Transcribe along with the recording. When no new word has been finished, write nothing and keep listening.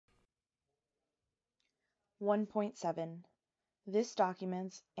1.7 This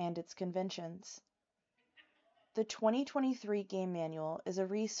documents and its conventions. The 2023 Game Manual is a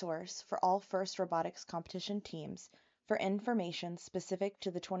resource for all FIRST Robotics competition teams for information specific to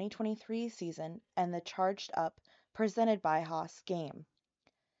the 2023 season and the Charged Up presented by Haas game.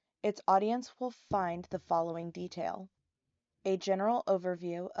 Its audience will find the following detail: a general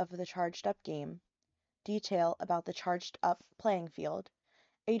overview of the Charged Up game, detail about the Charged Up playing field,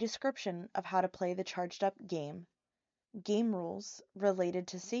 a description of how to play the Charged Up game rules related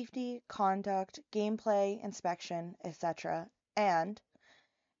to safety, conduct, gameplay, inspection, etc., and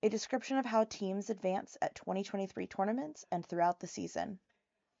a description of how teams advance at 2023 tournaments and throughout the season.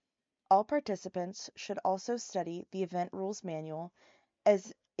 All participants should also study the Event Rules Manual,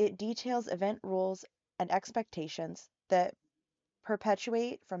 as it details event rules and expectations that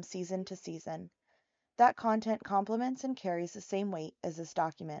perpetuate from season to season. That content complements and carries the same weight as this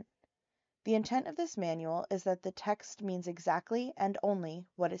document. The intent of this manual is that the text means exactly and only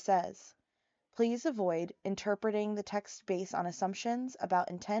what it says. Please avoid interpreting the text based on assumptions about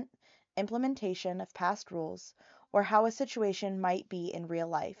intent, implementation of past rules, or how a situation might be in real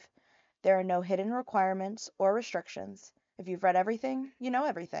life. There are no hidden requirements or restrictions. If you've read everything, you know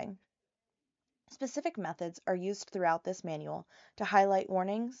everything. Specific methods are used throughout this manual to highlight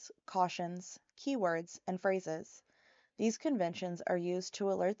warnings, cautions, keywords, and phrases. These conventions are used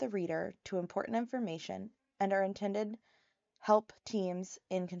to alert the reader to important information and are intended to help teams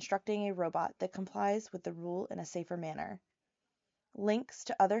in constructing a robot that complies with the rule in a safer manner. Links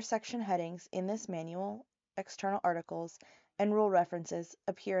to other section headings in this manual, external articles, and rule references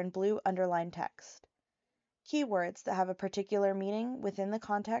appear in blue underlined text. Keywords that have a particular meaning within the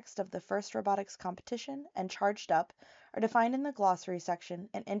context of the FIRST Robotics competition and Charged Up are defined in the glossary section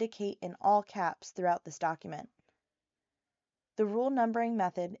and indicate in all caps throughout this document. The rule numbering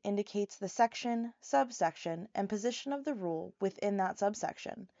method indicates the section, subsection, and position of the rule within that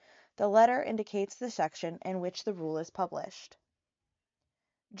subsection. The letter indicates the section in which the rule is published.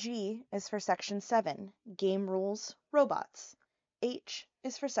 G is for Section 7, Game Rules, Robots. H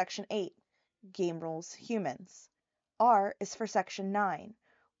is for Section 8, Game Rules, Humans. R is for Section 9,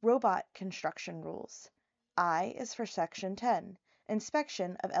 Robot Construction Rules. I is for Section 10,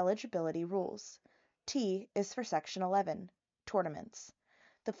 Inspection of Eligibility Rules. T is for Section 11, Tournaments.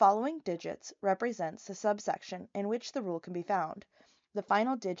 The following digits represents the subsection in which the rule can be found. The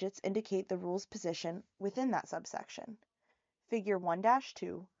final digits indicate the rule's position within that subsection. Figure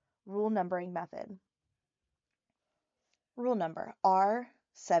 1-2, Rule Numbering Method. Rule number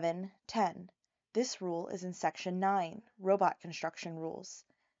R710. This rule is in Section 9, Robot Construction Rules.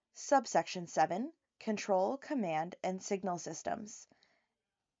 Subsection 7, Control, Command, and Signal Systems,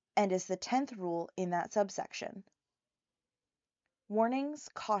 and is the 10th rule in that subsection. Warnings,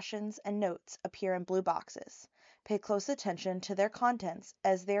 cautions, and notes appear in blue boxes. Pay close attention to their contents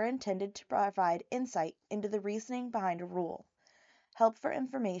as they are intended to provide insight into the reasoning behind a rule. Help for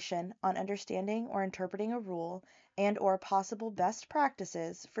information on understanding or interpreting a rule and or possible best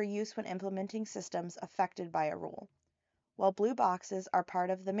practices for use when implementing systems affected by a rule. While blue boxes are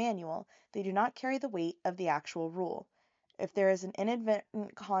part of the manual, they do not carry the weight of the actual rule. If there is an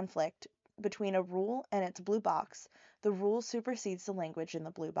inadvertent conflict between a rule and its blue box, the rule supersedes the language in the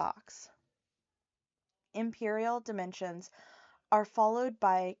blue box. Imperial dimensions are followed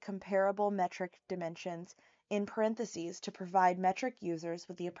by comparable metric dimensions in parentheses to provide metric users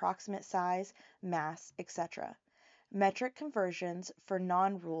with the approximate size, mass, etc. Metric conversions for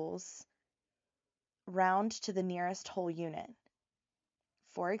non-rules round to the nearest whole unit.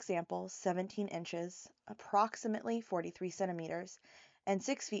 For example, 17 inches, approximately 43 centimeters, and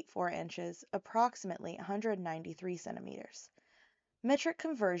 6 feet 4 inches, approximately 193 centimeters. Metric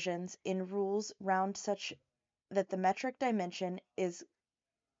conversions in rules round such that the metric dimension is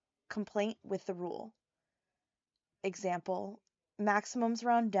compliant with the rule. Example, maximums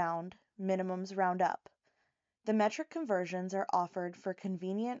round down, minimums round up. The metric conversions are offered for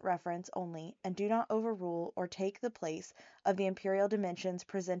convenient reference only and do not overrule or take the place of the imperial dimensions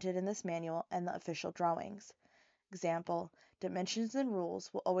presented in this manual and the official drawings. Example, dimensions and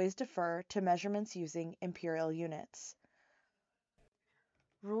rules will always defer to measurements using imperial units.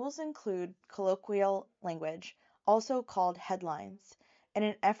 Rules include colloquial language, also called headlines. In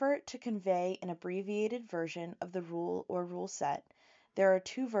an effort to convey an abbreviated version of the rule or rule set, there are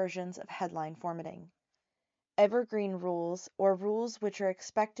two versions of headline formatting. Evergreen rules, or rules which are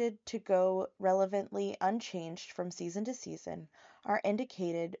expected to go relevantly unchanged from season to season, are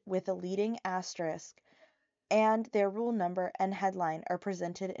indicated with a leading asterisk, and their rule number and headline are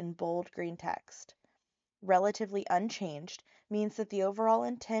presented in bold green text. Relatively unchanged means that the overall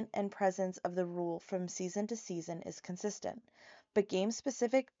intent and presence of the rule from season to season is consistent, but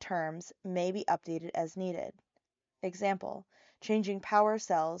game-specific terms may be updated as needed. Example, changing power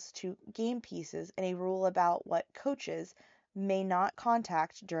cells to game pieces in a rule about what coaches may not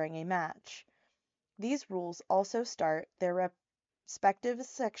contact during a match. These rules also start their respective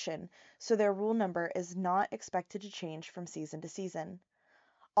section, so their rule number is not expected to change from season to season.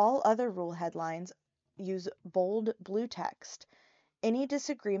 All other rule headlines use bold blue text. Any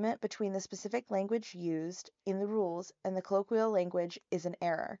disagreement between the specific language used in the rules and the colloquial language is an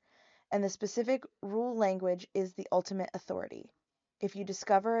error, and the specific rule language is the ultimate authority. If you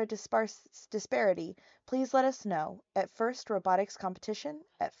discover a disparity, please let us know at First Robotics Competition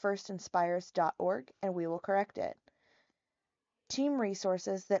at firstinspires.org and we will correct it. Team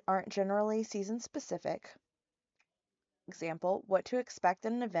resources that aren't generally season specific. Example, what to expect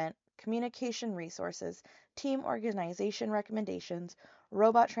at an event, communication resources, team organization recommendations,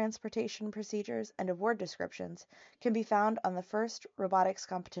 robot transportation procedures, and award descriptions can be found on the First Robotics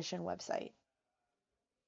Competition website.